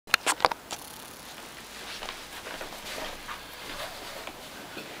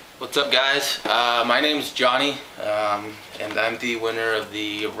What's up, guys? My name's Johnny, and I'm the winner of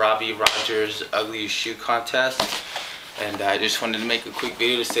the Robbie Rogers Ugliest Shoe Contest. And I just wanted to make a quick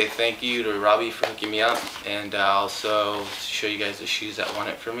video to say thank you to Robbie for hooking me up, and also show you guys the shoes that won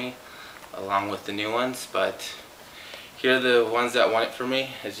it for me, along with the new ones. But here are the ones that won it for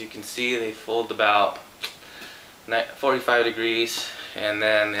me. As you can see, they fold about 45 degrees, and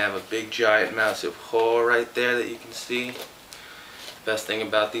then they have a big, giant, massive hole right there that you can see. Best thing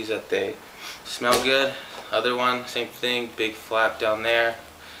about these is that they smell good. Other one, same thing, big flap down there,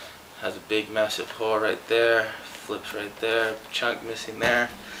 has a big massive hole right there, flips right there, chunk missing there.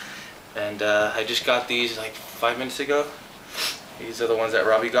 And I just got these like 5 minutes ago. These are the ones that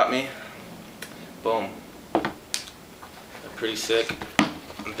Robbie got me. Boom. They're pretty sick.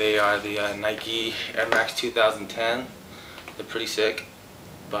 They are the Nike Air Max 2010. They're pretty sick.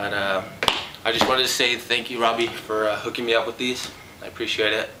 But I just wanted to say thank you, Robbie, for hooking me up with these. I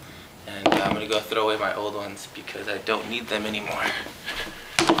appreciate it, and I'm going to go throw away my old ones because I don't need them anymore.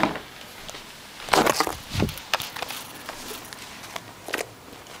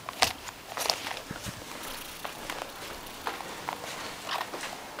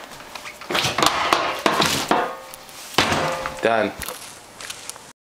 Done.